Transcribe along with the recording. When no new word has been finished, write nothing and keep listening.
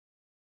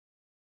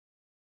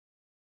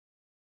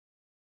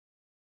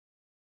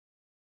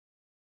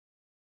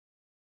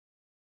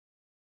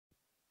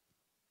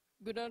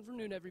Good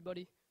afternoon,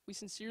 everybody. We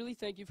sincerely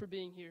thank you for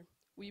being here.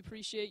 We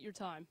appreciate your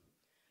time.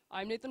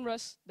 I'm Nathan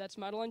Russ, that's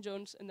Madeline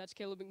Jones, and that's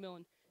Caleb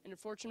McMillan. And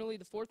unfortunately,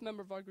 the fourth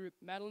member of our group,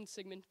 Madeline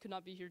Sigmund, could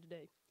not be here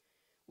today.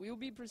 We will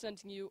be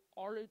presenting you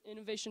our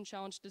Innovation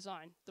Challenge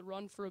design, the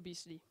Run for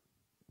Obesity.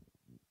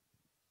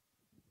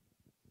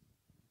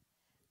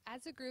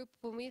 As a group,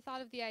 when we thought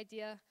of the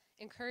idea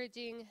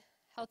encouraging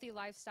healthy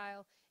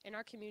lifestyle in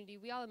our community,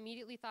 we all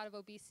immediately thought of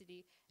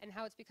obesity and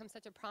how it's become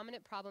such a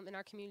prominent problem in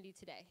our community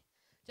today.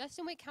 Just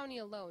in Wake County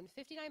alone,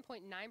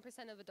 59.9%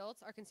 of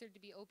adults are considered to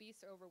be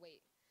obese or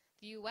overweight.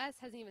 The U.S.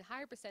 has an even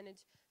higher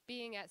percentage,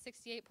 being at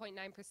 68.9%.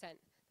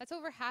 That's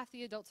over half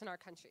the adults in our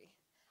country.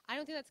 I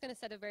don't think that's going to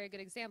set a very good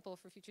example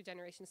for future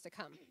generations to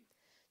come.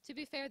 To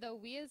be fair, though,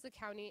 we as a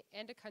county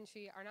and a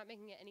country are not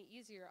making it any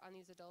easier on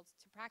these adults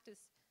to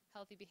practice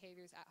healthy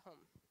behaviors at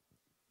home.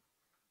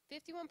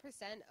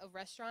 51% of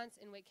restaurants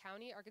in Wake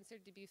County are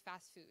considered to be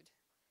fast food.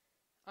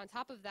 On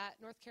top of that,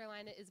 North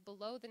Carolina is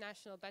below the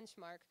national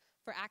benchmark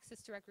for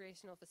access to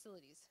recreational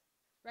facilities.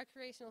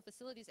 Recreational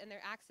facilities and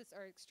their access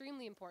are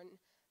extremely important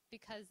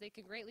because they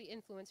can greatly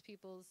influence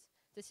people's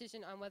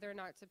decision on whether or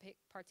not to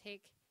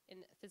partake in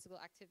physical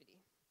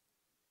activity.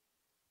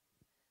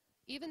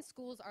 Even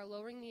schools are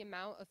lowering the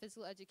amount of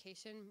physical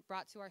education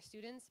brought to our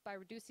students by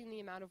reducing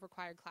the amount of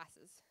required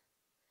classes.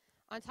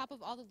 On top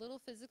of all the little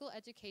physical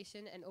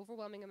education and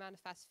overwhelming amount of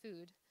fast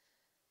food,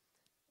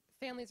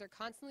 families are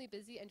constantly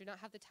busy and do not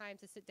have the time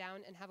to sit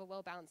down and have a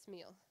well-balanced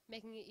meal,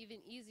 making it even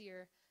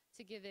easier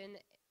to give in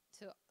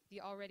to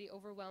the already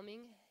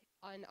overwhelming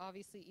and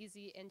obviously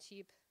easy and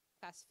cheap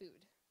fast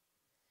food.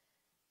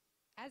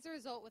 As a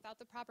result, without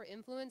the proper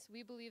influence,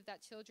 we believe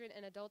that children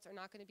and adults are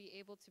not going to be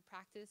able to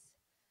practice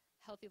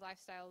healthy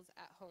lifestyles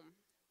at home.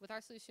 With our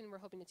solution, we're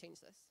hoping to change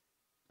this.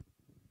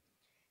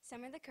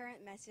 Some of the current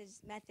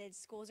methods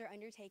schools are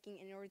undertaking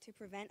in order to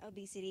prevent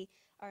obesity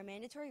are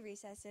mandatory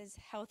recesses,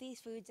 healthy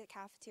foods at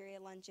cafeteria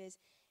lunches,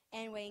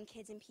 and weighing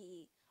kids in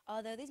PE.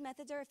 Although these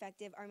methods are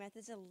effective, our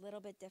methods are a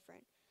little bit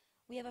different.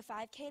 We have a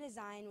 5K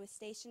design with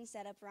stations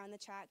set up around the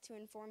track to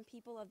inform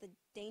people of the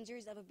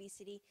dangers of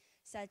obesity,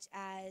 such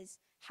as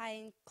high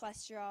in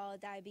cholesterol,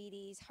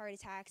 diabetes, heart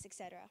attacks,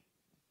 etc.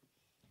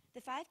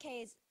 The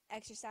 5K is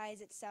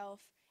exercise itself,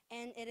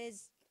 and it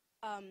is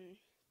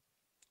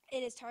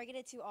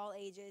targeted to all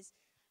ages,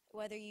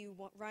 whether you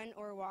run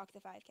or walk the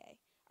 5K.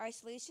 Our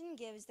solution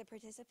gives the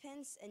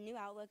participants a new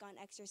outlook on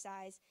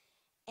exercise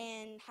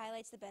and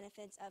highlights the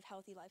benefits of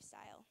healthy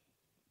lifestyle.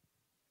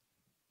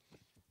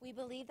 We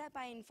believe that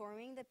by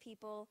informing the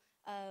people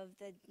of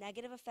the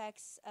negative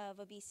effects of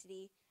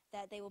obesity,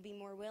 that they will be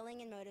more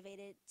willing and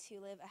motivated to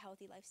live a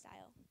healthy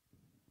lifestyle.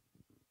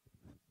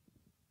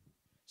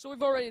 So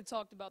we've already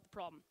talked about the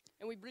problem,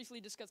 and we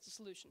briefly discussed the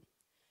solution.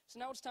 So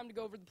now it's time to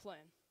go over the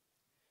plan.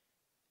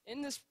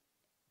 In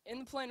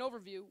the plan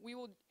overview, we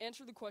will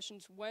answer the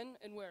questions when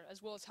and where,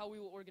 as well as how we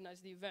will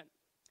organize the event.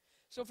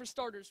 So for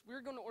starters,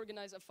 we're going to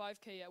organize a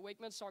 5K at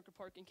WakeMed Soccer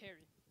Park in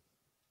Cary.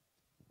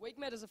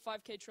 WakeMed is a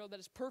 5K trail that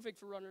is perfect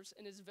for runners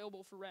and is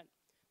available for rent.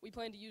 We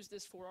plan to use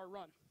this for our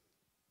run.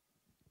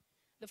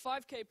 The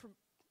 5K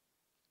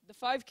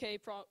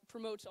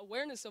promotes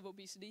awareness of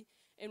obesity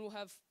and will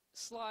have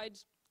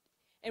slides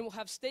and will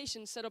have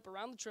stations set up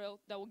around the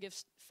trail that will give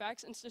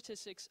facts and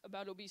statistics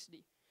about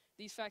obesity.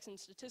 These facts and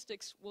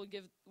statistics will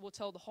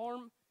tell the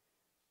harm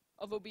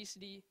of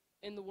obesity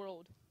in the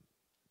world.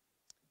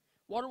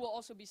 Water will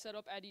also be set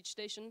up at each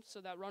station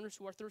so that runners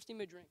who are thirsty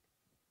may drink.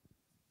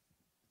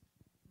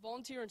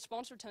 Volunteer and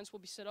sponsor tents will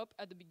be set up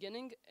at the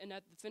beginning and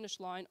at the finish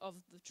line of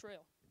the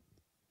trail.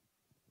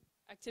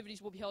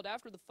 Activities will be held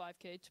after the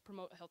 5K to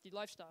promote a healthy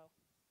lifestyle.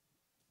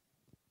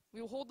 We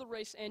will hold the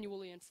race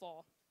annually in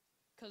fall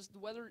because the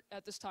weather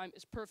at this time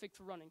is perfect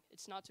for running.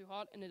 It's not too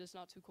hot and it is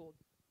not too cold.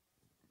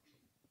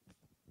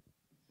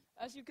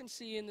 As you can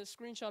see in the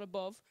screenshot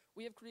above,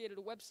 we have created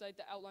a website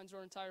that outlines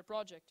our entire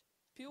project.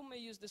 People may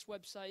use this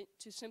website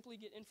to simply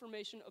get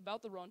information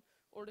about the run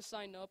or to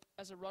sign up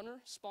as a runner,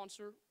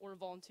 sponsor, or a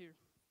volunteer.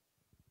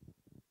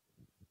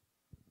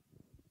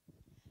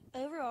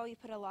 Overall, we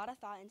put a lot of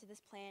thought into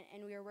this plan,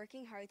 and we are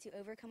working hard to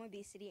overcome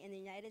obesity in the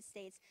United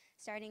States,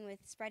 starting with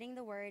spreading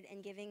the word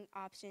and giving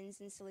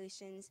options and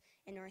solutions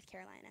in North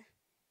Carolina.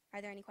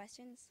 Are there any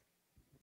questions?